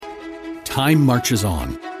Time marches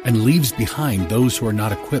on and leaves behind those who are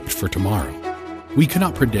not equipped for tomorrow. We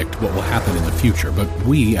cannot predict what will happen in the future, but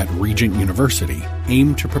we at Regent University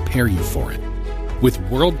aim to prepare you for it. With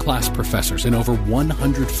world-class professors in over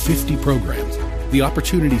 150 programs, the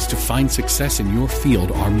opportunities to find success in your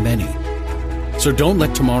field are many. So don't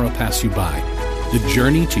let tomorrow pass you by. The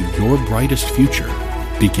journey to your brightest future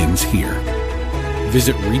begins here.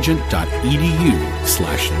 Visit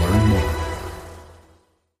regent.edu/learn more.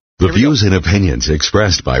 The views and opinions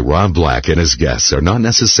expressed by Rob Black and his guests are not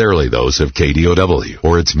necessarily those of KDOW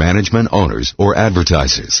or its management, owners, or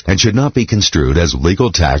advertisers and should not be construed as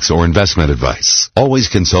legal, tax, or investment advice. Always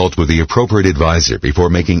consult with the appropriate advisor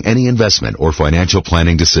before making any investment or financial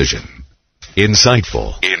planning decision.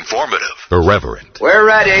 Insightful, informative, irreverent. We're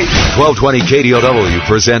ready. 1220 KDOW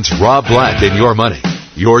presents Rob Black and Your Money.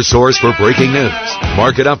 Your source for breaking news,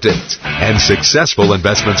 market updates, and successful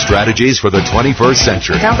investment strategies for the 21st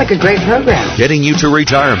century. Sounds like a great program. Getting you to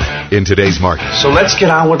retirement in today's market. So let's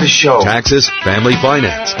get on with the show. Taxes, family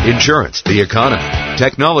finance, insurance, the economy,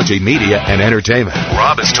 technology, media, and entertainment.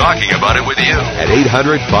 Rob is talking about it with you at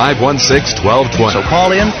 800-516-1220. So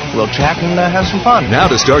call in, we'll chat and have some fun.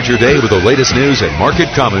 Now to start your day with the latest news and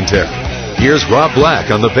market commentary. Here's Rob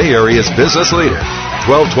Black on the Bay Area's business leader,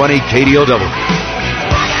 1220 KDOW.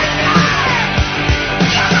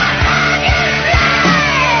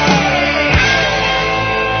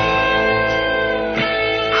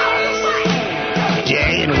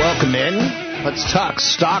 Welcome in. Let's talk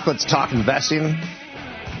stock. Let's talk investing.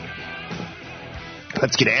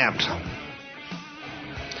 Let's get amped.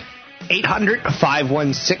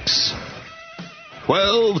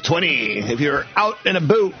 800-516-1220. If you're out and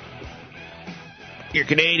about, you're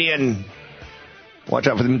Canadian, watch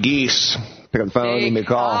out for them geese. Pick up the phone, give me a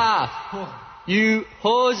call. You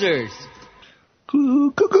hosers.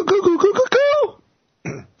 Coo.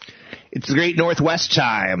 It's the great Northwest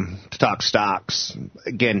time to talk stocks.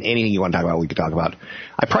 Again, anything you want to talk about, we can talk about.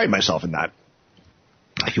 I pride myself in that.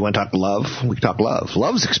 If you want to talk love, we can talk love.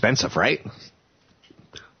 Love's expensive, right?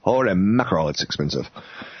 Holy mackerel, it's expensive.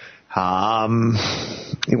 You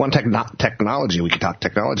want technology, we can talk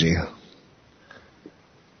technology. I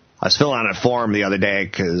was filling out a form the other day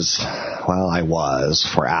because, well, I was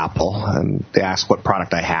for Apple, and they asked what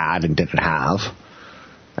product I had and didn't have.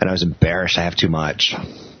 And I was embarrassed I have too much.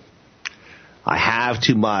 I have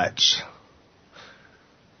too much.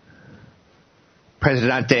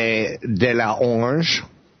 Presidente de la Orange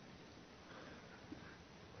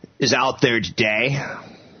is out there today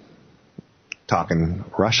talking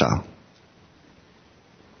Russia.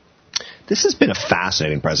 This has been a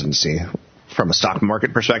fascinating presidency from a stock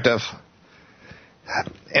market perspective.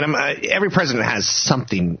 And every president has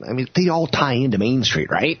something. I mean, they all tie into Main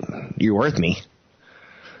Street, right? You're with me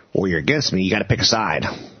or you're against me. You got to pick a side.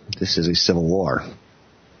 This is a civil war.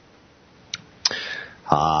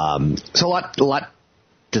 So a lot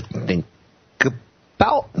to think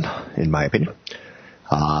about, in my opinion.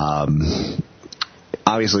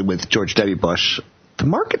 Obviously, with George W. Bush, the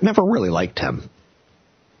market never really liked him.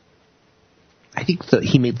 I think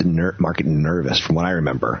he made the market nervous, from what I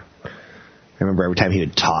remember. I remember every time he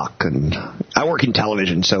would talk, and I work in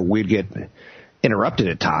television, so we'd get interrupted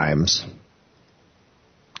at times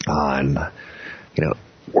on,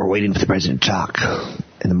 we're waiting for the president to talk.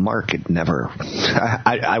 And the market never...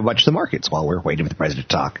 I watch the markets while we're waiting for the president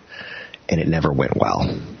to talk. And it never went well,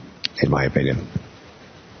 in my opinion.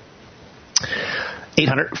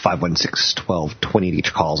 800-516-1220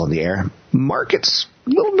 each calls on the air. Markets a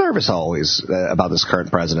little nervous always about this current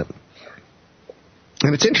president.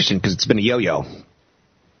 And it's interesting because it's been a yo-yo.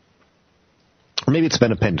 Or maybe it's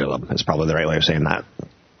been a pendulum. Is probably the right way of saying that.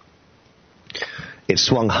 It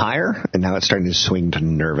swung higher, and now it's starting to swing to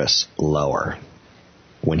nervous lower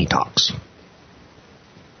when he talks.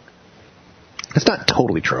 It's not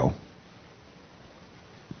totally true.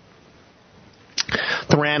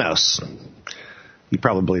 Theranos. You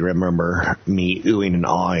probably remember me oohing and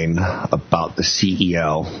awing about the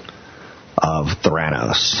CEO of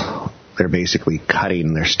Theranos. They're basically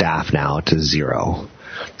cutting their staff now to zero.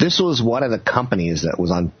 This was one of the companies that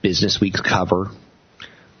was on Business Week's cover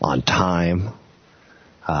on Time.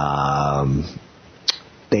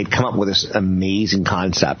 They'd come up with this amazing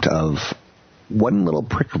concept of one little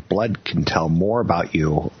prick of blood can tell more about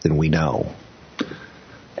you than we know.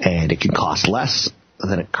 And it can cost less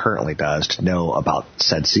than it currently does to know about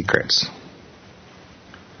said secrets.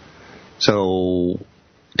 So,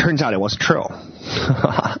 turns out it wasn't true.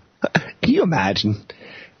 Can you imagine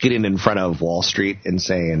getting in front of Wall Street and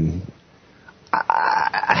saying,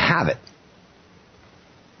 I have it.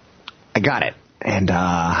 I got it. And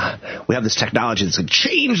we have this technology that's going to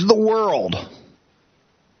change the world.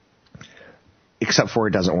 Except for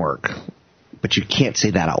it doesn't work. But you can't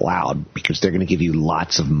say that out loud because they're going to give you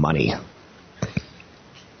lots of money.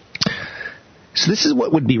 So this is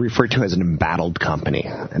what would be referred to as an embattled company.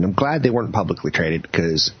 And I'm glad they weren't publicly traded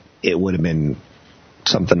because it would have been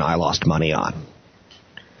something I lost money on.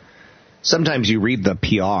 Sometimes you read the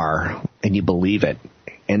PR and you believe it.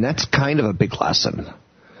 And that's kind of a big lesson.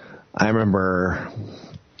 I remember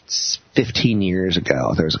 15 years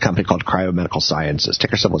ago, there was a company called Cryomedical Sciences.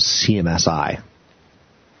 Ticker symbol was CMSI.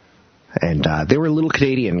 And they were a little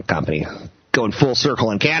Canadian company going full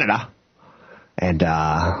circle in Canada. And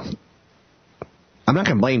I'm not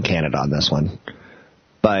going to blame Canada on this one.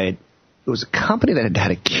 But it was a company that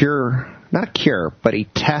had a cure, not a cure, but a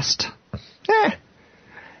test.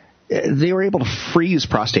 They were able to freeze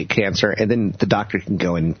prostate cancer, and then the doctor can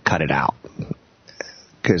go and cut it out.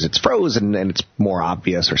 Because it's frozen and it's more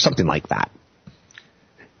obvious or something like that.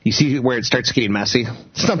 You see where it starts getting messy?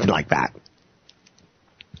 Something like that.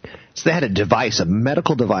 So they had a device, a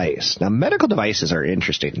medical device. Now, medical devices are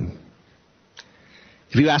interesting.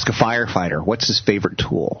 If you ask a firefighter, what's his favorite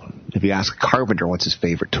tool? If you ask a carpenter, what's his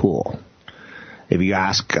favorite tool? If you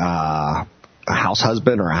ask a house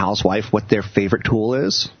husband or a housewife what their favorite tool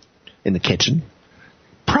is in the kitchen,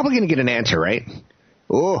 probably going to get an answer, right?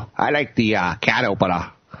 Oh, I like the can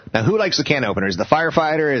opener. Now, who likes the can opener? Is the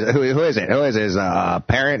firefighter? Who is it? Who is it? Is a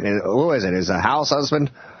parent? Who is it? Is a house husband?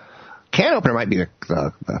 Can opener might be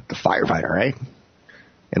the firefighter, right?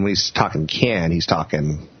 And when he's talking can, he's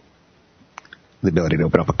talking the ability to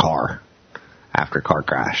open up a car after a car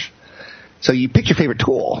crash. So you pick your favorite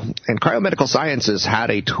tool. And Cryomedical Sciences had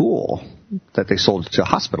a tool that they sold to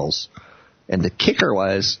hospitals. And the kicker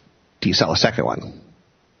was, do you sell a second one?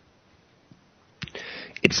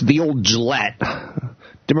 It's the old Gillette. Do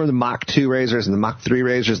you remember the Mach 2 razors and the Mach 3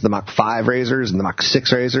 razors, the Mach 5 razors and the Mach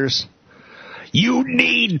 6 razors? You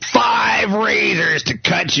need 5 razors to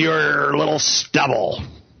cut your little stubble.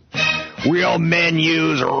 Real men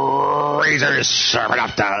use razors sharp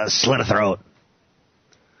enough to slit a throat.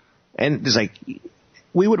 And it's like,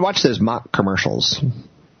 we would watch those Mach commercials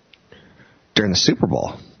during the Super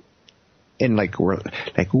Bowl. And like, we're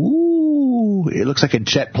like, ooh, it looks like a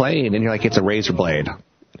jet plane. And you're like, it's a razor blade.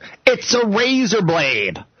 It's a razor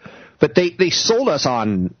blade. But they sold us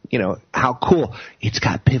on, how cool. It's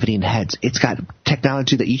got pivoting heads. It's got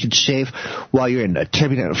technology that you can shave while you're in a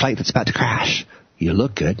turbulent flight that's about to crash. You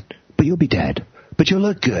look good, but you'll be dead. But you'll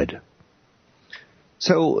look good.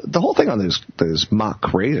 So the whole thing on those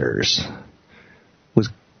Mach razors was,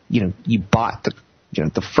 you bought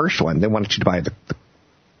the first one. They wanted you to buy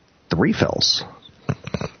the refills.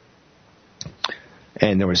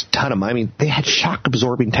 And there was a ton of money. I mean, they had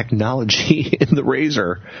shock-absorbing technology in the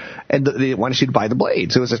razor, and they wanted you to buy the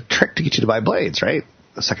blades. It was a trick to get you to buy blades, right?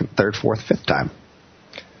 The second, third, fourth, fifth time.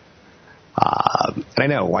 And I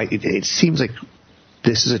know why it seems like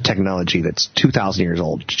this is a technology that's 2,000 years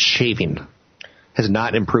old. Shaving has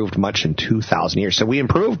not improved much in 2,000 years, so we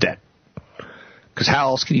improved it. Because how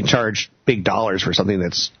else can you charge big dollars for something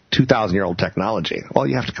that's 2,000-year-old technology? Well,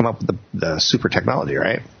 you have to come up with the super technology,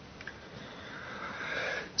 right?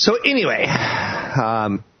 So anyway,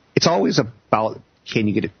 it's always about, can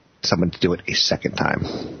you get someone to do it a second time?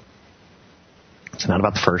 It's not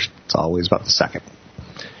about the first. It's always about the second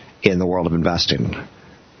in the world of investing.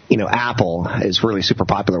 Apple is really super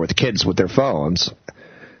popular with the kids with their phones.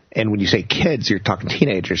 And when you say kids, you're talking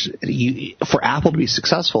teenagers. For Apple to be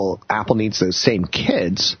successful, Apple needs those same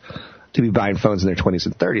kids to be buying phones in their 20s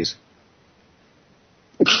and 30s.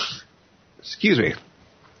 Excuse me.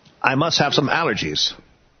 I must have some allergies.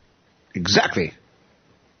 Exactly.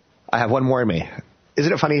 I have one more in me.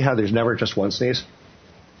 Isn't it funny how there's never just one sneeze?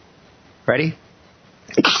 Ready?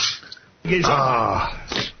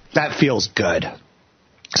 That feels good.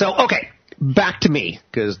 So, okay, back to me,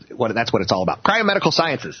 because that's what it's all about. Cryomedical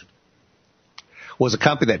Sciences was a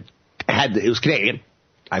company that it was Canadian.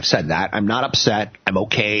 I've said that. I'm not upset. I'm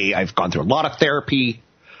okay. I've gone through a lot of therapy.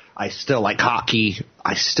 I still like hockey.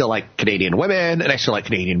 I still like Canadian women, and I still like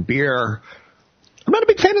Canadian beer. I'm not a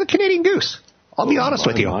big fan of the Canadian Goose. I'll be honest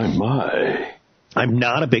with you. I'm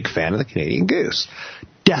not a big fan of the Canadian Goose.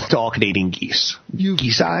 Death to all Canadian geese.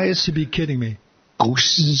 Geese eyes. To be kidding me.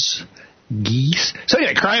 Gooses. Geese. So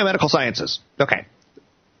anyway, Cryomedical Sciences. Okay.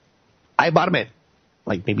 I bought them at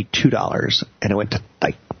like maybe $2, and it went to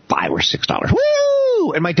like $5 or $6.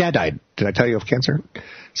 Woo! And my dad died. Did I tell you of cancer?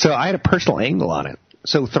 So I had a personal angle on it.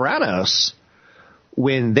 So Theranos,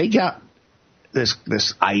 when they got this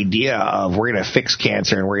idea of we're going to fix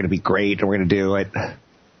cancer and we're going to be great and we're going to do it,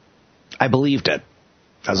 I believed it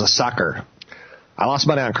as a sucker. I lost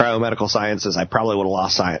money on Cryomedical Sciences. I probably would have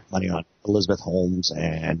lost money on Elizabeth Holmes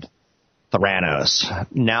and Theranos.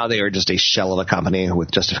 Now they are just a shell of a company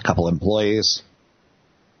with just a couple employees.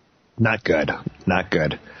 Not good. Not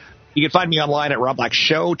good. You can find me online at Rob Black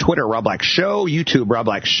Show, Twitter Rob Black Show, YouTube Rob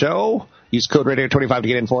Black Show. Use code Radio25 to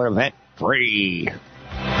get in for an event free.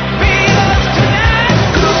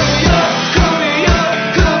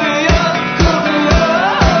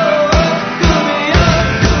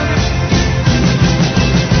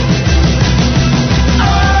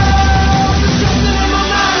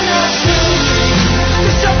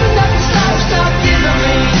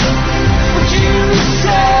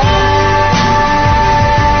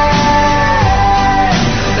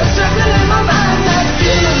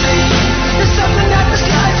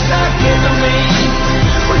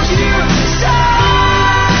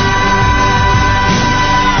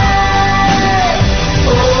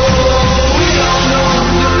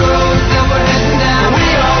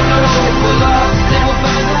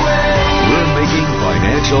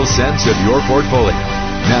 Sense of your portfolio.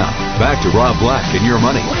 Now, back to Rob Black and Your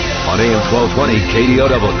Money on AM 1220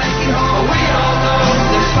 KDOW.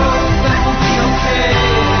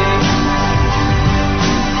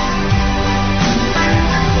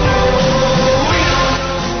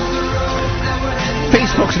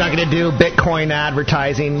 Facebook's not going to do Bitcoin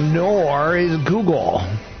advertising, nor is Google.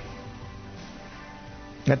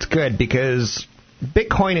 That's good because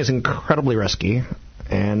Bitcoin is incredibly risky,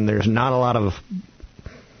 and there's not a lot of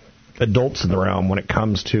adults in the realm when it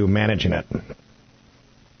comes to managing it.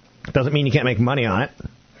 Doesn't mean you can't make money on it,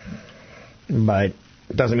 but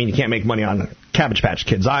it doesn't mean you can't make money on Cabbage Patch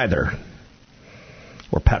Kids either,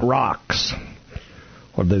 or pet rocks,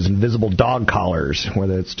 or those invisible dog collars,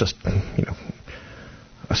 where it's just, you know,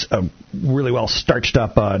 a really well starched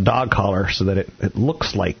up dog collar so that it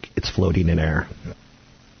looks like it's floating in air.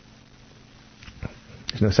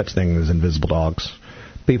 There's no such thing as invisible dogs.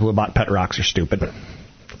 People who bought pet rocks are stupid.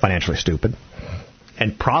 Financially stupid,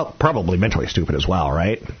 and probably mentally stupid as well,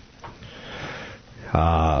 right?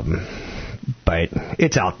 But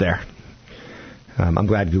it's out there. I'm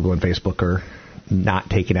glad Google and Facebook are not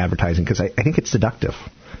taking advertising because I think it's seductive.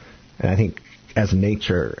 And I think as a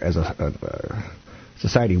nature, as a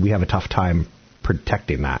society, we have a tough time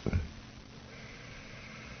protecting that. I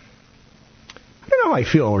don't know how I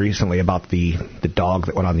feel recently about the dog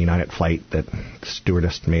that went on the United flight that the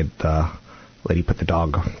stewardess made the lady put the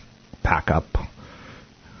dog pack up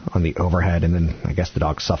on the overhead, and then I guess the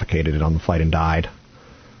dog suffocated it on the flight and died.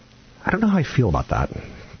 I don't know how I feel about that.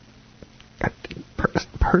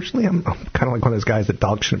 Personally, I'm kind of like one of those guys that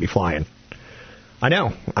dogs shouldn't be flying. I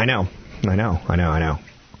know. That's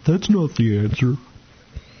not the answer.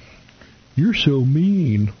 You're so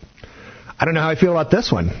mean. I don't know how I feel about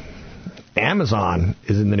this one. Amazon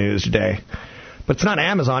is in the news today. But it's not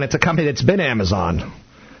Amazon. It's a company that's been Amazon.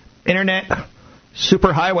 Internet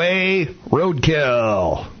superhighway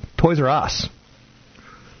roadkill. Toys R Us.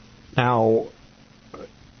 Now,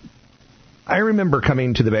 I remember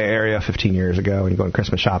coming to the Bay Area 15 years ago and going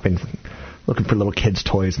Christmas shopping, looking for little kids'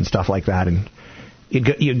 toys and stuff like that. And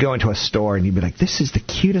you'd go into a store and you'd be like, this is the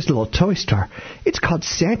cutest little toy store. It's called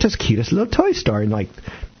Santa's Cutest Little Toy Store. And like,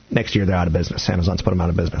 next year they're out of business. Amazon's put them out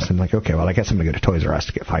of business. And like, okay, well, I guess I'm going to go to Toys R Us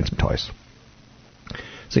to find some toys.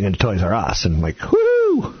 So you go to Toys R Us and like,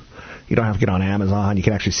 whoo! You don't have to get on Amazon. You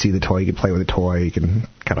can actually see the toy. You can play with the toy. You can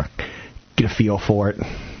kind of get a feel for it.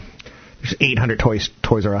 There's 800 Toys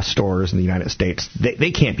R Us stores in the United States.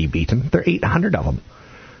 They can't be beaten. There are 800 of them.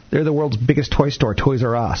 They're the world's biggest toy store, Toys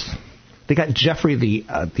R Us. They got Jeffrey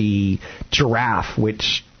the giraffe,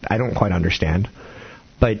 which I don't quite understand.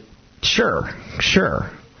 But sure.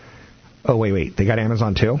 Oh, wait. They got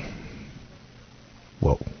Amazon too?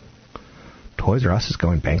 Whoa. Toys R Us is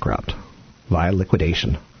going bankrupt via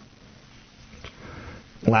liquidation.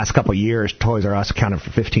 The last couple of years, Toys R Us accounted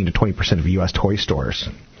for 15 to 20% of U.S. toy stores.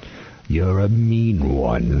 You're a mean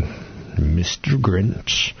one, Mr.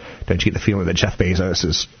 Grinch. Don't you get the feeling that Jeff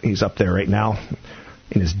Bezos he's up there right now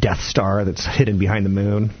in his Death Star that's hidden behind the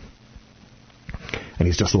moon? And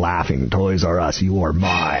he's just laughing. Toys R Us, you are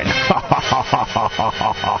mine.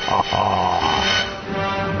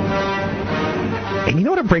 And you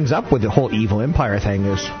know what it brings up with the whole evil empire thing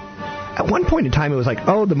is, at one point in time, it was like,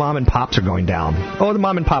 oh, the mom and pops are going down. Oh, the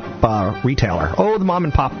mom and pop retailer. Oh, the mom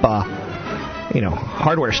and pop,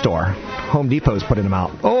 hardware store. Home Depot's putting them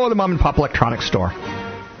out. Oh, the mom and pop electronics store.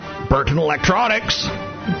 Burton Electronics.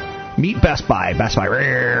 Meet Best Buy. Best Buy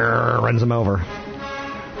runs them over.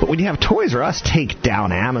 But when you have Toys R Us take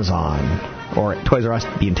down Amazon, or Toys R Us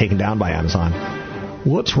being taken down by Amazon,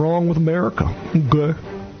 what's wrong with America? Okay.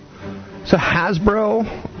 So Hasbro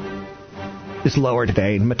is lower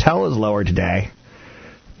today, and Mattel is lower today,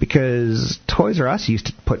 because Toys R Us used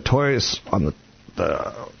to put toys on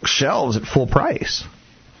the shelves at full price.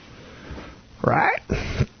 Right?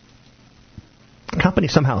 The company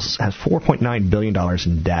somehow has $4.9 billion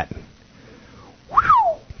in debt.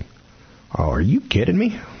 Whew. Oh, are you kidding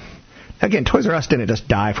me? Again, Toys R Us didn't just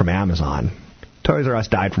die from Amazon. Toys R Us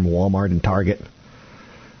died from Walmart and Target.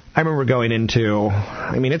 I remember going into,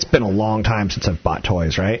 it's been a long time since I've bought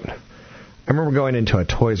toys, right? I remember going into a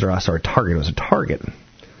Toys R Us or a Target. It was a Target.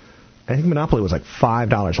 I think Monopoly was like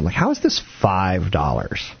 $5. I'm like, how is this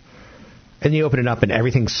 $5? And you open it up and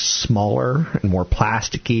everything's smaller and more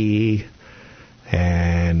plasticky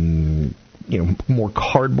and, more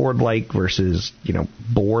cardboard-like versus,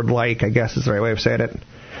 board-like, I guess is the right way of saying it.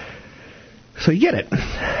 So you get it.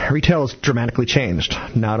 Retail has dramatically changed.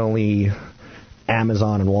 Not only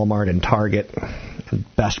Amazon and Walmart and Target and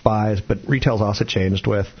Best Buys, but retail's also changed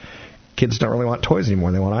with kids don't really want toys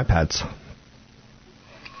anymore. They want iPads.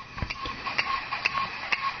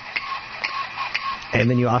 And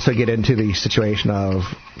then you also get into the situation of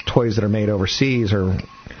toys that are made overseas are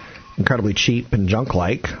incredibly cheap and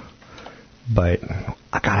junk-like. But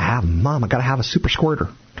I gotta have them. Mom, I gotta have a Super Squirter.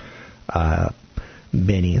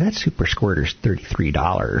 Benny, that Super Squirter's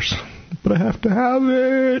 $33. But I have to have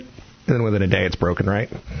it. And then within a day it's broken, right?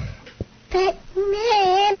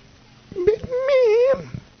 Batman.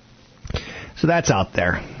 So that's out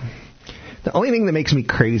there. The only thing that makes me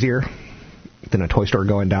crazier than a toy store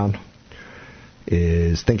going down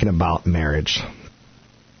is thinking about marriage.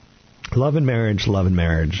 Love and marriage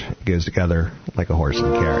goes together like a horse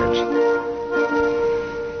and carriage.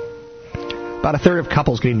 About a third of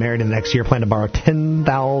couples getting married in the next year plan to borrow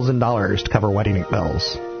 $10,000 to cover wedding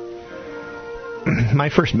bills. My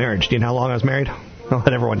first marriage, do you know how long I was married? I'll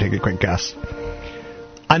let everyone take a quick guess.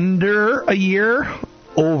 Under a year?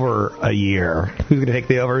 Over a year. Who's going to take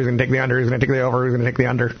the over? Who's going to take the under? Who's going to take the over? Who's going to take the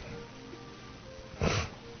under?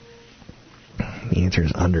 The answer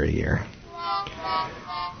is under a year.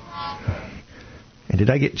 And did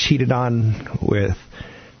I get cheated on with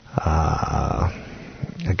a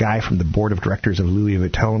guy from the board of directors of Louis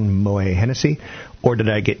Vuitton, Moet Hennessy? Or did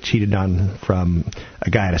I get cheated on from a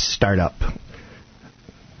guy at a startup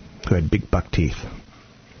who had big buck teeth?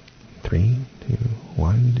 3, 2,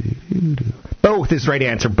 1, 2. Both is the right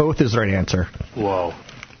answer. Both is the right answer. Whoa.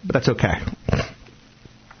 But that's okay.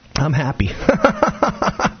 I'm happy.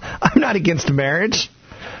 I'm not against marriage.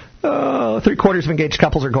 3/4 of engaged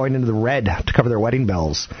couples are going into the red to cover their wedding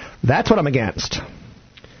bills. That's what I'm against.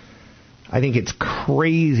 I think it's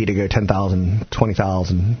crazy to go $10,000,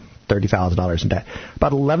 $20,000, $30,000 in debt.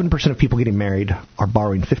 About 11% of people getting married are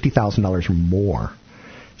borrowing $50,000 or more.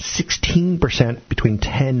 16% between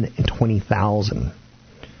 $10,000 and $20,000.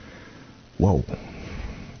 Whoa.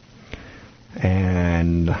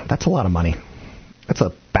 And that's a lot of money. That's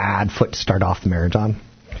a bad foot to start off the marriage on.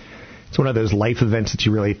 It's one of those life events that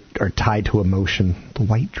you really are tied to emotion. The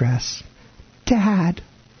white dress. Dad,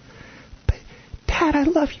 I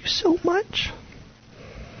love you so much.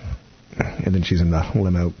 And then she's in the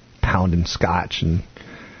limo pounding scotch and,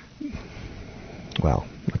 well,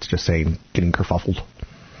 let's just say getting kerfuffled.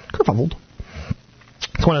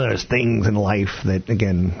 It's one of those things in life that,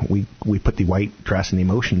 again, we put the white dress and the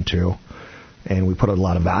emotion to, and we put a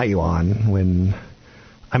lot of value on, when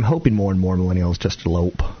I'm hoping more and more millennials just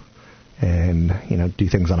elope and, do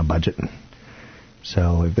things on a budget.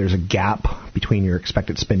 So if there's a gap between your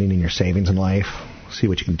expected spending and your savings in life, see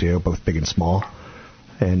what you can do, both big and small.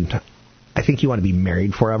 And I think you want to be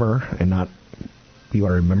married forever and not, you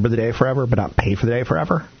want to remember the day forever, but not pay for the day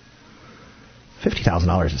forever.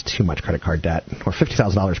 $50,000 is too much credit card debt, or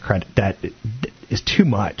 $50,000 credit debt is too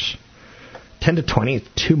much. 10 to 20 is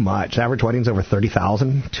too much. Average wedding's over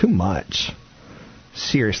 $30,000, too much.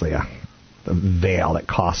 Seriously, a veil that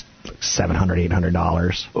costs like $700,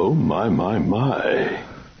 $800. Oh, my.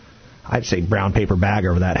 I'd say brown paper bag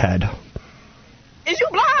over that head. Is you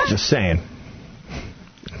blind? Just saying.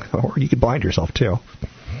 Or you could blind yourself, too.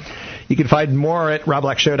 You can find more at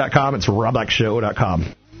robblackshow.com. It's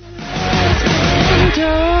robblackshow.com.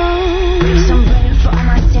 Some better for all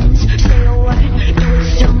my sins. Say a word, do it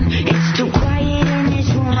soon. It's too quiet in this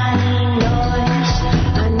room. I need noise.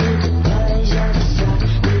 I need the buzz of the sun.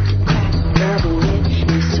 Need to crack the whip.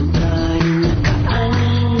 Need some blood in the cup. I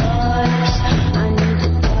need noise. I need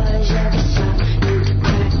the buzz of the sun.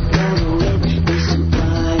 Need to crack the whip. Need some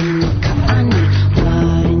blood in the cup. I need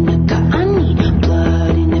blood in the cup. I need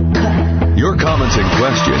blood in the cup. Your comments and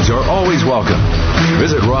questions are always welcome.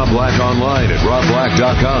 Visit Rob Black online at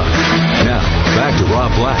robblack.com. Now, back to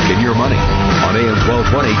Rob Black and Your Money on AM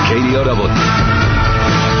 1220 KDOW.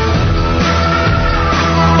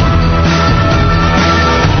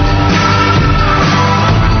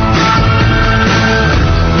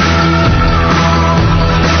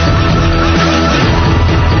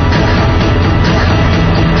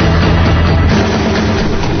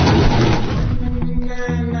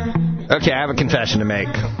 Okay, I have a confession to make.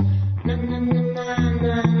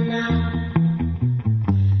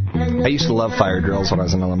 I used to love fire drills when I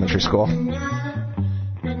was in elementary school,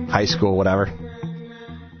 high school, whatever.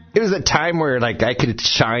 It was a time where, like, I could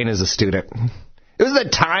shine as a student. It was a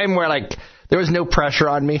time where, like, there was no pressure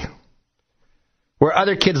on me, where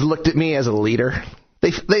other kids looked at me as a leader.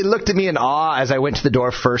 They looked at me in awe as I went to the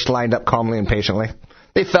door first, lined up calmly and patiently.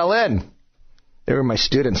 They fell in. They were my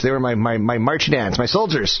students. They were my marching ants, my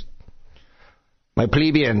soldiers, my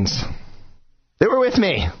plebeians. They were with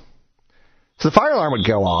me. So the fire alarm would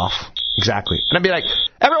go off. Exactly. And I'd be like,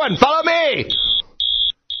 everyone, follow me!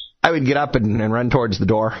 I would get up and run towards the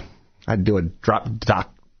door. I'd do a drop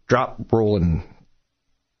roll,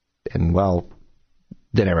 and well,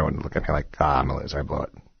 then everyone would look at me like, I'm a loser, I blew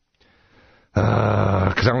it.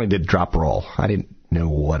 Because I only did drop roll. I didn't know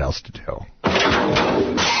what else to do.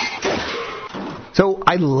 So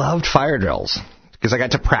I loved fire drills because I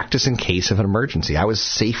got to practice in case of an emergency. I was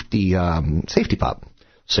safety pup.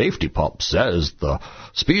 Safety pup says the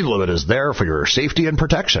speed limit is there for your safety and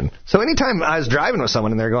protection. So anytime I was driving with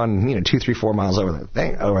someone and they're going, 2, 3, 4 miles over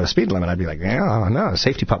the speed limit, I'd be like, no,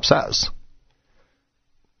 safety pup says.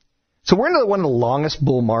 So we're in one of the longest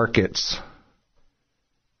bull markets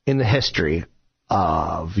in the history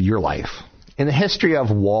of your life, in the history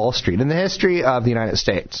of Wall Street, in the history of the United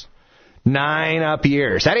States. 9 up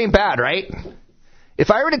years. That ain't bad, right? If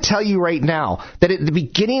I were to tell you right now that at the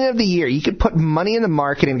beginning of the year, you could put money in the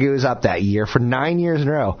market and it goes up that year for 9 years in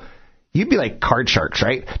a row, you'd be like card sharks,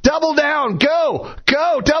 right? Double down, go,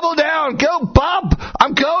 double down, go, Bob,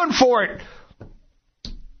 I'm going for it.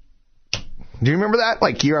 Do you remember that?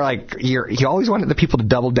 You always wanted the people to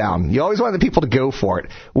double down. You always wanted the people to go for it.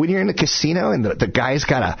 When you're in the casino and the guy's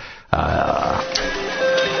got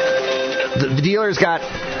the dealer's got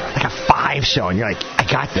like a 5 showing. You're like, I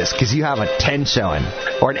got this, because you have a 10 showing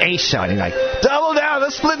or an ace showing. You're like, double down,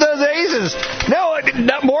 let's split those aces. No,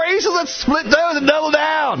 more aces, let's split those and double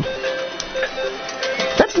down.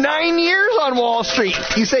 That's 9 years on Wall Street.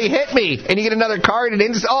 You say, hit me, and you get another card, and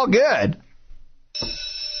it's all good.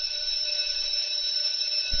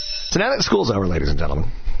 So now that school's over, ladies and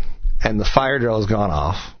gentlemen, and the fire drill has gone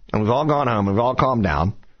off, and we've all gone home, we've all calmed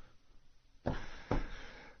down.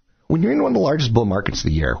 When you're in one of the largest bull markets of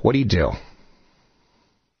the year, what do?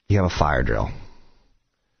 You have a fire drill.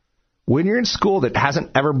 When you're in school that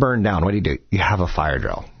hasn't ever burned down, what do? You have a fire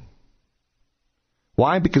drill.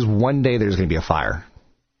 Why? Because one day there's going to be a fire.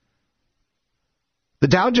 The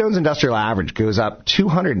Dow Jones Industrial Average goes up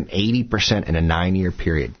 280% in a 9-year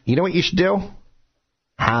period. You know what you should do?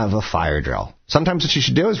 Have a fire drill. Sometimes what you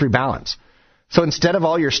should do is rebalance. So instead of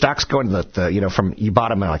all your stocks going to you bought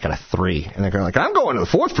them at a 3, and they're going like, I'm going to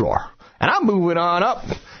the 4th floor, and I'm moving on up,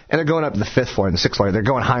 and they're going up to the 5th floor and the 6th floor. They're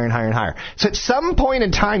going higher and higher and higher. So at some point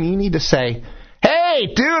in time, you need to say,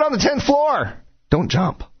 hey, dude, on the 10th floor, don't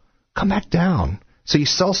jump. Come back down. So you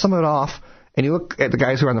sell some of it off, and you look at the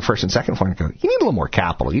guys who are on the 1st and 2nd floor and go, you need a little more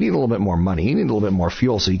capital. You need a little bit more money. You need a little bit more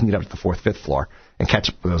fuel so you can get up to the 4th, 5th floor and catch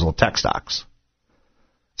up with those little tech stocks.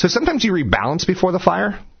 So sometimes you rebalance before the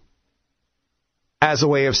fire as a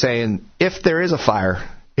way of saying, if there is a fire,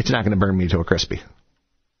 it's not going to burn me to a crispy.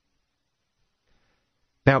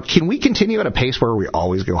 Now, can we continue at a pace where we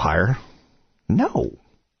always go higher? No.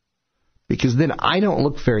 Because then I don't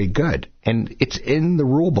look very good. And it's in the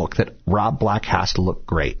rule book that Rob Black has to look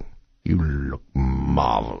great. You look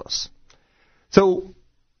marvelous. So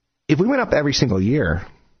if we went up every single year,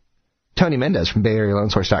 Tony Mendez from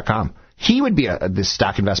BayAreaLoanSource.com, he would be the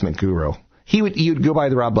stock investment guru. You'd go by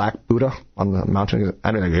the Rob Black Buddha on the mountain.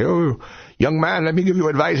 I'd be like, oh, young man, let me give you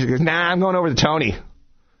advice. He goes, nah, I'm going over to Tony.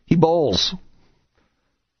 He bowls.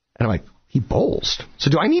 And I'm like, he bowls?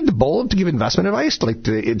 So do I need to bowl to give investment advice,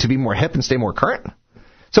 to be more hip and stay more current?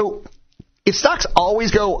 So if stocks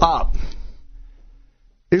always go up,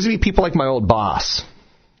 there's going to be people like my old boss.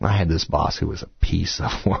 I had this boss who was a piece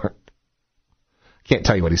of work. Can't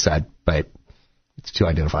tell you what he said, but it's too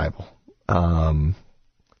identifiable.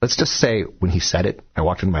 Let's just say when he said it, I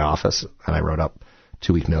walked into my office and I wrote up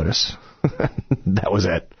 2-week notice. That was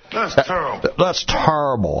it. That's terrible. That's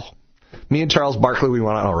terrible. Me and Charles Barkley, we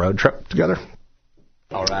went on a road trip together.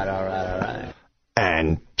 All right.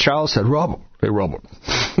 And Charles said, Robert. Hey, Robert.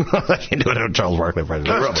 I can't do it with Charles Barkley.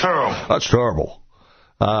 That's terrible. That's terrible.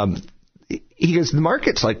 He goes, the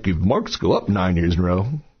markets go up 9 years in a row.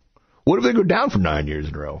 What if they go down for 9 years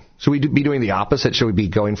in a row? Should we be doing the opposite? Should we be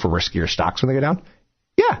going for riskier stocks when they go down?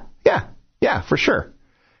 Yeah, for sure.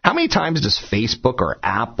 How many times does Facebook or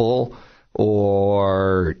Apple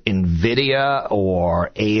or NVIDIA or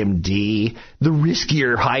AMD, the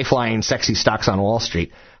riskier, high-flying, sexy stocks on Wall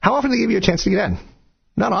Street, how often do they give you a chance to get in?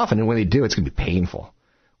 Not often, and when they do, it's going to be painful.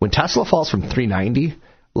 When Tesla falls from 390,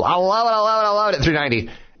 I'll love it at 390, and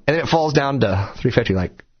then it falls down to 350,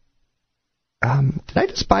 like, did I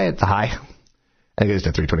just buy it at the high? I think it goes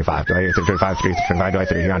to 325. Do I hear 325, 325, do I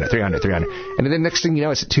 300, 300? And then the next thing you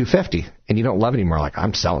know, it's at 250, and you don't love it anymore. Like,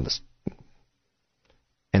 I'm selling this.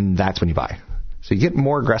 And that's when you buy. So you get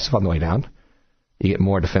more aggressive on the way down. You get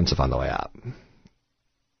more defensive on the way up.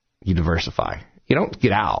 You diversify. You don't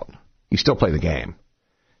get out. You still play the game.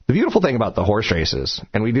 The beautiful thing about the horse races,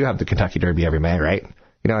 and we do have the Kentucky Derby every May, right?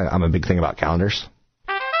 You know, I'm a big thing about calendars.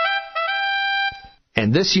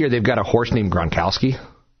 And this year they've got a horse named Gronkowski.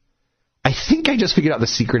 I think I just figured out the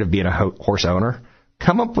secret of being a horse owner.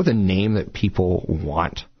 Come up with a name that people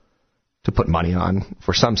want to put money on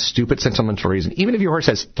for some stupid sentimental reason. Even if your horse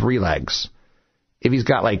has 3 legs, if he's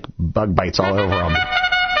got like bug bites all over him,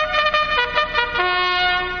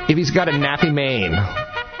 if he's got a nappy mane,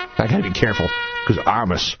 I gotta be careful because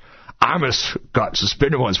Amos got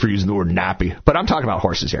suspended once for using the word nappy. But I'm talking about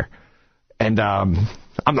horses here, and I'm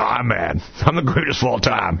the greatest of all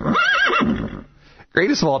time.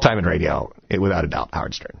 Greatest of all time in radio, without a doubt,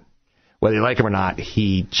 Howard Stern. Whether you like him or not,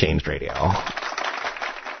 he changed radio.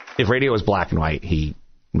 If radio was black and white, he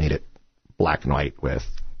made it black and white with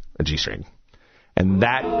a G-string. And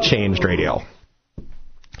that changed radio.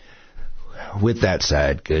 With that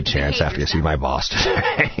said, good chance after you see my boss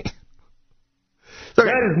today. So,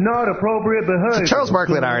 that is not appropriate behavior. So Charles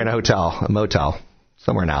Barkley and I are in a motel,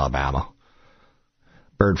 somewhere in Alabama.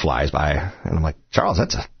 Bird flies by, and I'm like, Charles,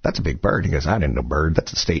 that's a big bird. He goes, I didn't know bird.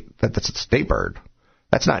 That's a state bird.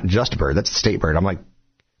 That's not just a bird. That's a state bird. I'm like,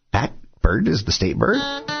 that bird is the state bird?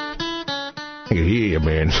 I go, yeah,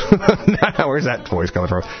 man. Where's that voice coming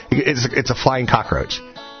from? It's a flying cockroach.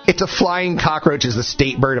 It's a flying cockroach is the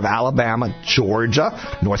state bird of Alabama,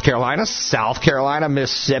 Georgia, North Carolina, South Carolina,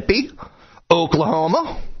 Mississippi,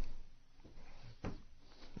 Oklahoma.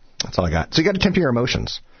 That's all I got. So you got to temper your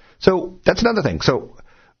emotions. So that's another thing. So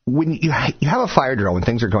when you have a fire drill when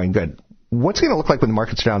things are going good, what's it going to look like when the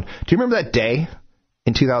market's down? Do you remember that day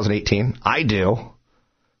in 2018? I do.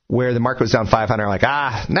 Where the market was down 500. I'm like,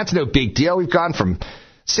 that's no big deal. We've gone from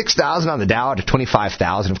 6,000 on the Dow to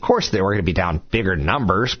 25,000. Of course, they were going to be down bigger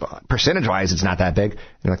numbers, but percentage-wise, it's not that big.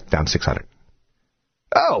 And like down 600.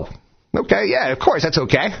 Oh, okay, yeah, of course, that's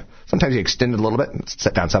okay. Sometimes you extend it a little bit and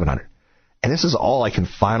set down 700. And this is all like in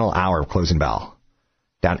final hour of closing bell.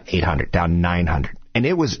 Down 800, down 900. And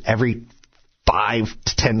it was every 5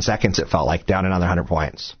 to 10 seconds, it felt like, down another 100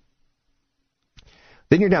 points.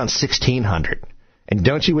 Then you're down 1,600. And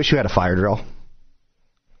don't you wish you had a fire drill?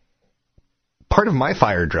 Part of my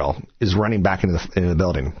fire drill is running back into the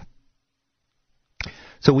building.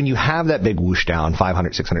 So when you have that big whoosh down,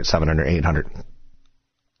 500, 600, 700, 800,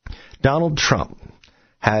 Donald Trump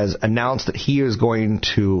has announced that he is going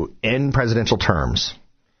to end presidential terms.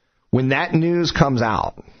 When that news comes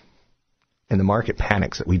out and the market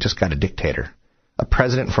panics that we just got a dictator, a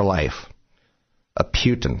president for life, a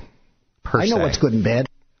Putin, per se. I know what's good and bad.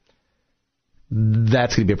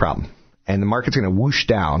 That's going to be a problem. And the market's going to whoosh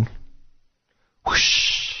down.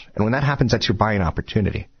 Whoosh. And when that happens, that's your buying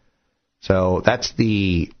opportunity. So that's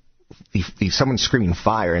the someone screaming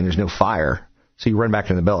fire and there's no fire, so you run back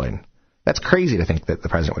into the building. That's crazy to think that the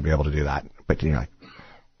president would be able to do that. But you're like,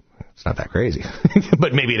 it's not that crazy.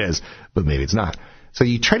 But maybe it is. But maybe it's not. So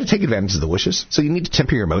you try to take advantage of the whooshes. So you need to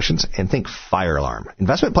temper your emotions and think fire alarm.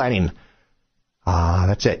 Investment planning,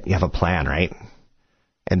 that's it. You have a plan, right?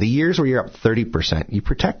 And the years where you're up 30%, you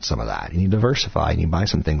protect some of that. And you diversify and you buy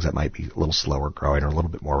some things that might be a little slower growing or a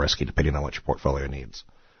little bit more risky depending on what your portfolio needs.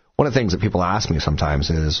 One of the things that people ask me sometimes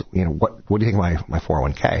is, what do you think of my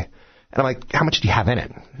 401k? And I'm like, how much do you have in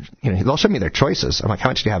it? They'll show me their choices. I'm like, how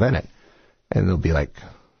much do you have in it? And they'll be like,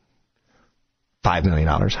 $5 million.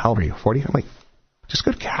 How old are you? 40? I'm like, just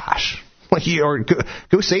go to cash. Or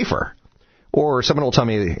go safer. Or someone will tell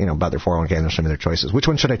me, about their 401k and they'll show me their choices. Which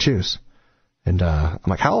one should I choose? And I'm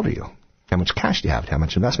like, how old are you? How much cash do you have? How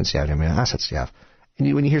much investments do you have? How many assets do you have?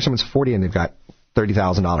 And when you hear someone's 40 and they've got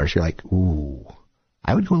 $30,000, you're like, ooh,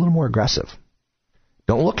 I would go a little more aggressive.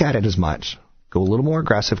 Don't look at it as much. Go a little more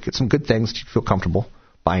aggressive. Get some good things that you feel comfortable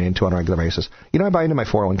buying into on a regular basis. I buy into my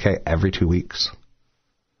 401k every 2 weeks.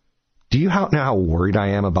 Do you know how worried I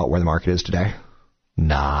am about where the market is today?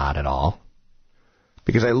 Not at all.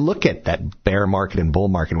 Because I look at that bear market and bull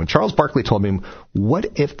market. When Charles Barkley told me,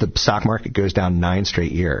 what if the stock market goes down 9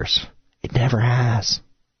 straight years? It never has.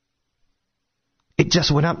 It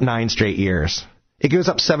just went up 9 straight years. It goes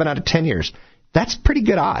up 7 out of 10 years. That's pretty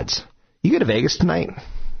good odds. You go to Vegas tonight?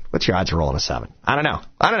 What's your odds of rolling a 7? I don't know.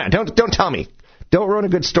 Don't tell me. Don't ruin a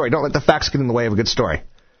good story. Don't let the facts get in the way of a good story.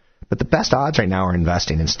 But the best odds right now are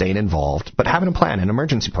investing and staying involved, but having a plan, an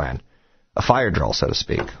emergency plan, a fire drill, so to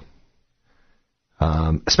speak.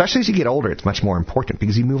 Especially as you get older, it's much more important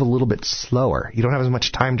because you move a little bit slower. You don't have as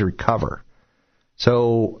much time to recover.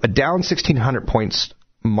 So a down 1,600 points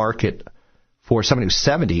market for someone who's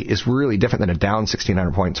 70 is really different than a down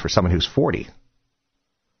 1,600 points for someone who's 40.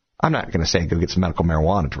 I'm not going to say go get some medical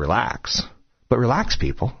marijuana to relax, but relax,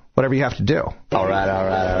 people. Whatever you have to do. All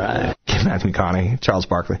right. Matthew McConaughey, Charles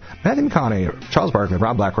Barkley. Matthew McConaughey, Charles Barkley,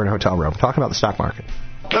 Rob Black were in a hotel room talking about the stock market.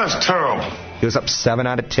 That's terrible. He was up 7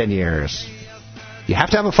 out of 10 years. You have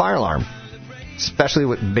to have a fire alarm,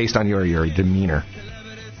 especially based on your demeanor.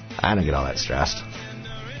 I don't get all that stressed.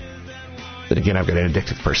 But again, I've got an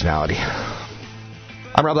addictive personality.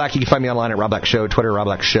 I'm Rob Black. You can find me online at Rob Black Show, Twitter, Rob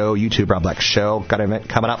Black Show, YouTube, Rob Black Show. Got an event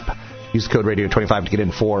coming up. Use the code Radio25 to get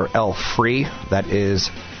in for El Free. That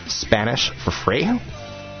is Spanish for free.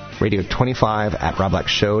 Radio25 at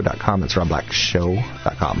robblackshow.com. That's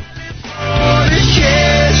robblackshow.com.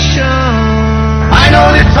 I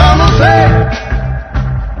know that some will say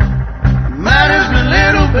matters a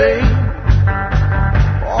little bit.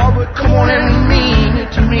 Oh, but come on and mean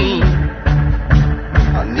it to me.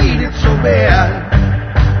 I need it so bad.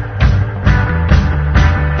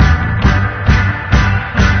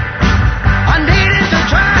 I need it to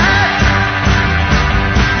try.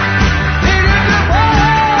 Need it to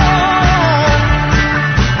fall.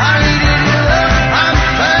 I need it to love. I'm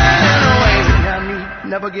fading away. I need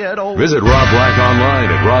never get old. Visit Rob Black online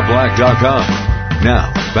at robblack.com.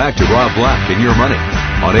 Now, back to Rob Black and Your Money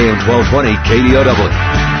on AM 1220 KDOW.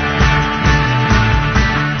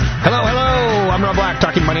 Hello. I'm Rob Black,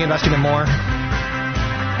 talking money, investing, and more.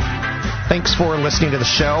 Thanks for listening to the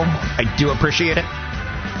show. I do appreciate it.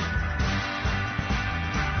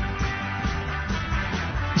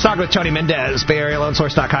 I was talking with Tony Mendez,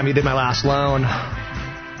 BayAreaLoanSource.com. You did my last loan.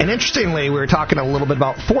 And interestingly, we were talking a little bit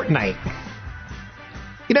about Fortnite.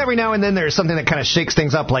 You know, every now and then there's something that kind of shakes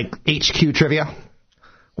things up, like HQ Trivia,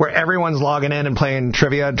 where everyone's logging in and playing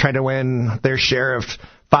trivia, trying to win their share of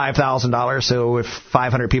 $5,000. So if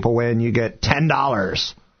 500 people win, you get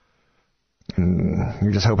 $10. And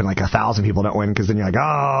you're just hoping like 1,000 people don't win, because then you're like,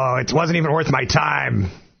 oh, it wasn't even worth my time.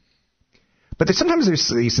 But sometimes there's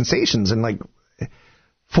these sensations, and like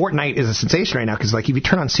Fortnite is a sensation right now because like if you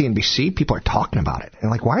turn on CNBC, people are talking about it. And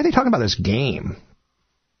like, why are they talking about this game?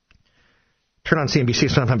 Turn on CNBC,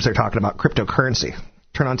 sometimes they're talking about cryptocurrency.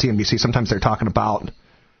 Turn on CNBC, sometimes they're talking about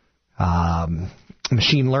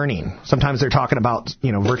machine learning. Sometimes they're talking about,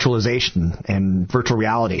 virtualization and virtual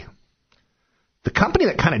reality. The company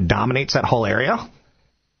that kind of dominates that whole area,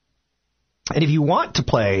 and if you want to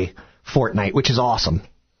play Fortnite, which is awesome,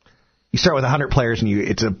 you start with 100 players and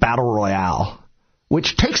it's a battle royale,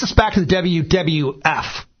 which takes us back to the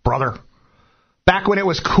WWF, brother. Back when it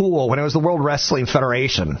was cool, when it was the World Wrestling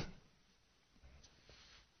Federation.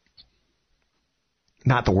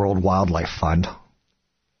 Not the World Wildlife Fund.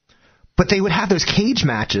 But they would have those cage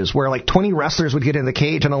matches where like 20 wrestlers would get in the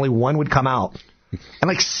cage and only one would come out. And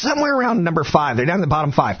like somewhere around number 5, they're down to the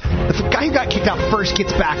bottom 5. If the guy who got kicked out first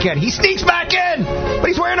gets back in, he sneaks back in, but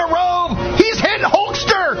he's wearing a robe. He's hitting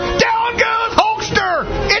Hulkster. Down goes Hulkster.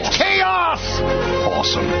 It's chaos.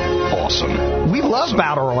 Awesome. We love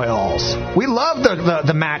battle royals. We love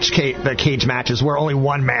the cage matches where only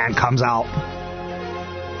one man comes out.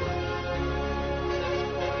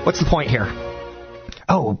 What's the point here?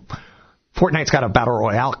 Oh, Fortnite's got a battle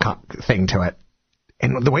royale thing to it.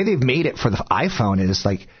 And the way they've made it for the iPhone is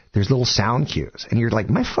like there's little sound cues. And you're like,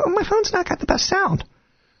 my phone's not got the best sound.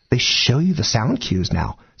 They show you the sound cues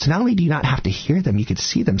now. So not only do you not have to hear them, you can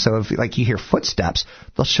see them. So if like you hear footsteps,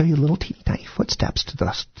 they'll show you little teeny tiny footsteps to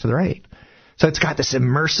the right. So it's got this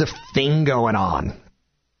immersive thing going on.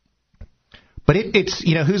 But it's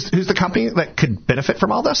who's the company that could benefit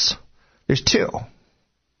from all this? There's two.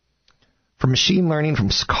 From machine learning, from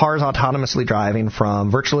cars autonomously driving,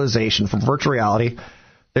 from virtualization, from virtual reality.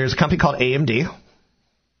 There's a company called AMD,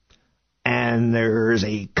 and there's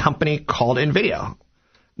a company called NVIDIA.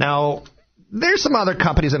 Now, there's some other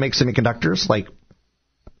companies that make semiconductors, like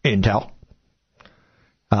Intel.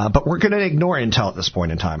 But we're going to ignore Intel at this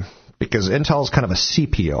point in time, because Intel is kind of a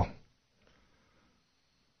CPU.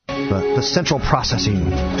 The central processing,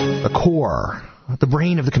 the core, the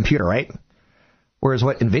brain of the computer, right? Whereas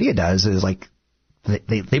what NVIDIA does is like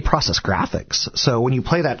they process graphics. So when you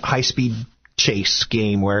play that high-speed chase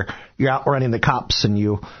game where you're outrunning the cops and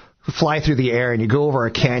you fly through the air and you go over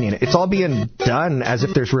a canyon, it's all being done as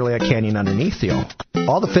if there's really a canyon underneath you.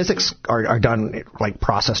 All the physics are done like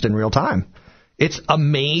processed in real time. It's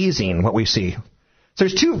amazing what we see. So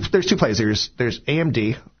there's two plays. There's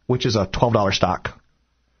AMD, which is a $12 stock.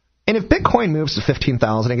 And if Bitcoin moves to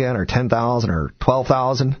 15,000 again, or 10,000, or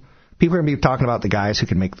 12,000, people are going to be talking about the guys who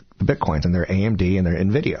can make the Bitcoins, and they're AMD and they're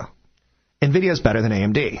NVIDIA. NVIDIA is better than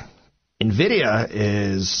AMD. NVIDIA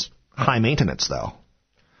is high maintenance, though.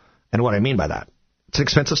 And what I mean by that, it's an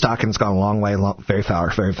expensive stock and it's gone a long way, very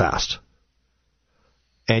fast.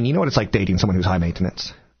 And you know what it's like dating someone who's high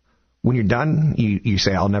maintenance. When you're done, you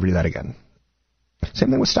say, I'll never do that again.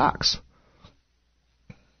 Same thing with stocks.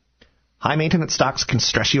 High maintenance stocks can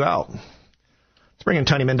stress you out. Let's bring in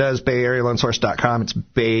Tony Mendez, BayAreaLoanSource.com. It's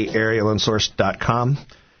BayAreaLoanSource.com.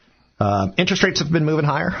 Interest rates have been moving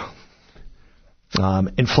higher.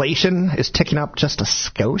 Inflation is ticking up just a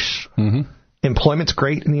skosh. Mm-hmm. Employment's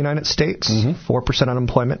great in the United States. 4%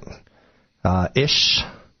 unemployment ish.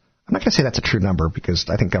 I'm not going to say that's a true number because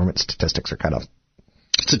I think government statistics are kind of...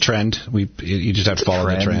 It's a trend. You just have to follow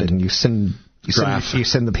the trend. And you send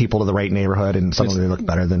the people to the right neighborhood, and some of them look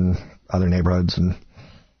better than other neighborhoods and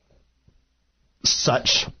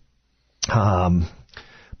such.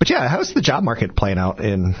 But yeah, how's the job market playing out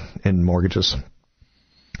in mortgages?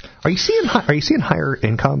 Are you seeing higher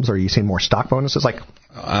incomes, or are you seeing more stock bonuses? Like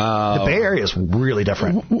the Bay Area is really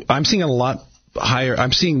different. I'm seeing a lot higher.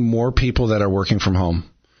 I'm seeing more people that are working from home.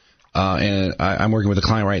 And I'm working with a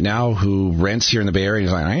client right now who rents here in the Bay Area.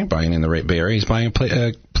 He's like, I ain't buying in the Bay Area. He's buying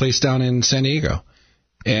a place down in San Diego.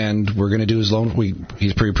 And we're going to do his loan.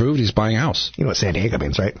 He's pre-approved. He's buying a house. You know what San Diego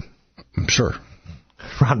means, right? I'm sure.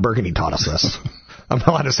 Ron Burgundy taught us this. I'm not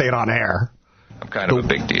allowed to say it on air. I'm kind of a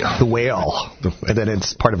big deal. The whale. And then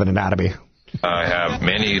it's part of an anatomy. I have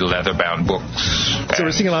many leather-bound books. So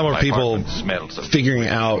we're seeing a lot more people figuring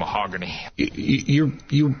out. Mahogany.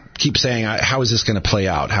 You keep saying, how is this going to play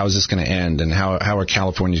out? How is this going to end? And how are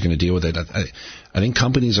Californians going to deal with it? I think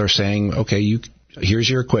companies are saying, okay, here's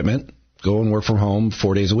your equipment. Go and work from home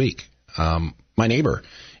 4 days a week. My neighbor,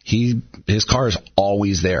 his car is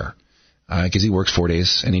always there because he works 4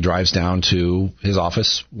 days and he drives down to his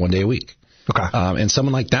office 1 day a week. Okay. And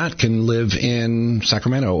someone like that can live in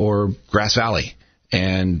Sacramento or Grass Valley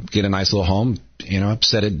and get a nice little home,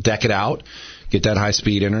 deck it out, get that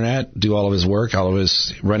high-speed internet, do all of his work,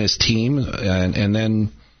 run his team, and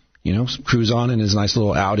then, cruise on in his nice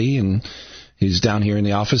little Audi, and he's down here in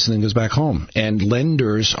the office and then goes back home. And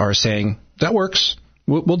lenders are saying, that works.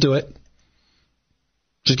 We'll do it.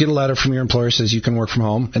 Just get a letter from your employer that says you can work from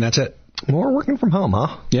home, and that's it. More working from home,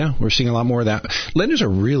 huh? Yeah, we're seeing a lot more of that. Lenders are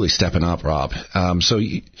really stepping up, Rob. So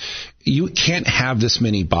you can't have this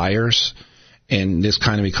many buyers in this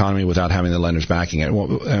kind of economy without having the lenders backing it.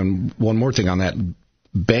 And one more thing on that.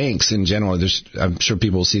 Banks in general, I'm sure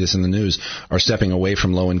people will see this in the news, are stepping away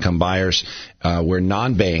from low-income buyers, where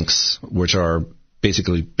non-banks, which are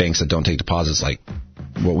basically banks that don't take deposits like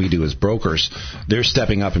what we do as brokers, they're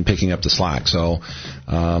stepping up and picking up the slack. So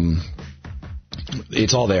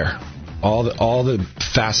it's all there. All the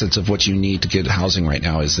facets of what you need to get housing right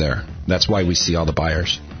now is there. That's why we see all the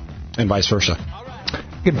buyers, and vice versa.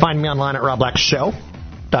 You can find me online at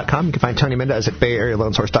robblackshow.com. You can find Tony Mendez at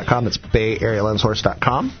BayAreaLoanSource.com. That's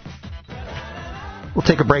BayAreaLoanSource.com. We'll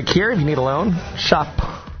take a break here. If you need a loan,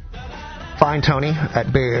 find Tony at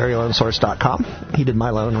BayAreaLoanSource.com. He did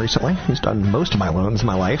my loan recently. He's done most of my loans in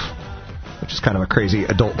my life, which is kind of a crazy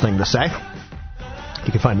adult thing to say.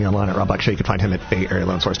 You can find me online at Rob Black Show. You can find him at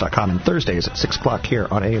BayAreaLoanSource.com. And Thursdays at 6 o'clock here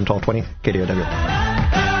on AM 1220 KDOW.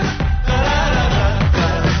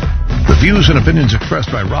 The views and opinions expressed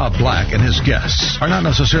by Rob Black and his guests are not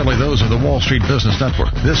necessarily those of the Wall Street Business Network,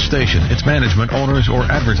 this station, its management, owners, or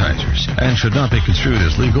advertisers, and should not be construed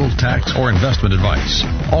as legal, tax, or investment advice.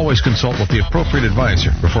 Always consult with the appropriate advisor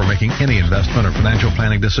before making any investment or financial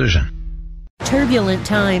planning decision. Turbulent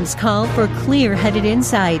times call for clear-headed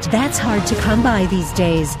insight. That's hard to come by these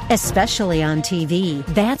days, especially on TV.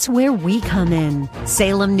 That's where we come in.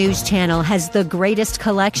 Salem News Channel has the greatest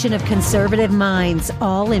collection of conservative minds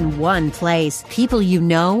all in one place. People you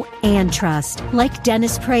know and trust, like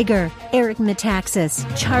Dennis Prager, Eric Metaxas,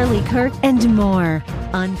 Charlie Kirk, and more.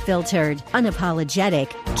 Unfiltered,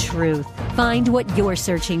 unapologetic truth. Find what you're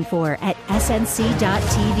searching for at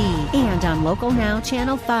snc.tv and on Local Now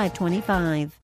Channel 525.